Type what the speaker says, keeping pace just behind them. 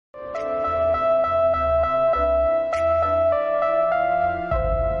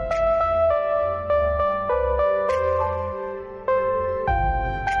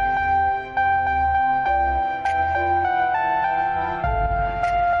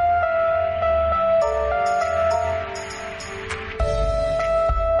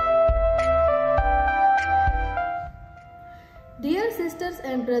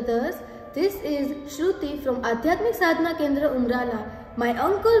brothers. This is Shruti from Adhyatmik Sadhana Kendra Umrala. My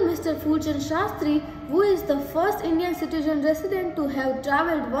uncle Mr. Fulchand Shastri, who is the first Indian citizen resident to have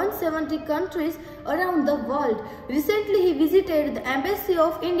travelled 170 countries around the world. Recently he visited the Embassy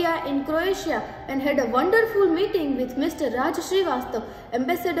of India in Croatia and had a wonderful meeting with Mr. Raj Srivastava,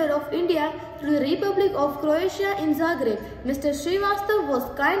 Ambassador of India to the Republic of Croatia in Zagreb. Mr. Srivastava was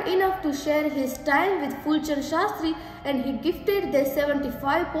kind enough to share his time with Fulchand Shastri and he gifted the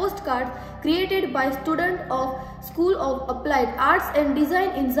 75 postcards created by students of School of Applied Arts and Design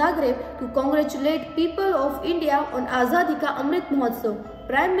in Zagreb to congratulate people of India on Azadi Ka Amrit Mahotsav.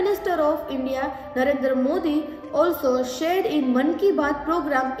 Prime Minister of India Narendra Modi also shared in Mann Ki Baat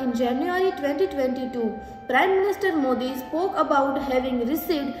program in January 2022. Prime Minister Modi spoke about having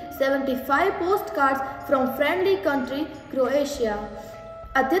received 75 postcards from friendly country Croatia.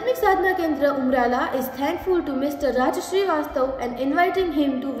 Adhyatmik Sadhana Kendra Umrala is thankful to Mr. Raj Srivastava and inviting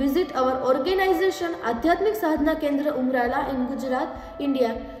him to visit our organization Adhyatmik Sadhana Kendra Umrala in Gujarat,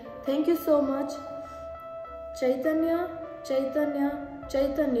 India. Thank you so much. Chaitanya, Chaitanya,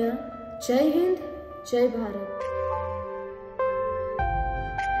 Chaitanya. Jai Hind, Jai Bharat.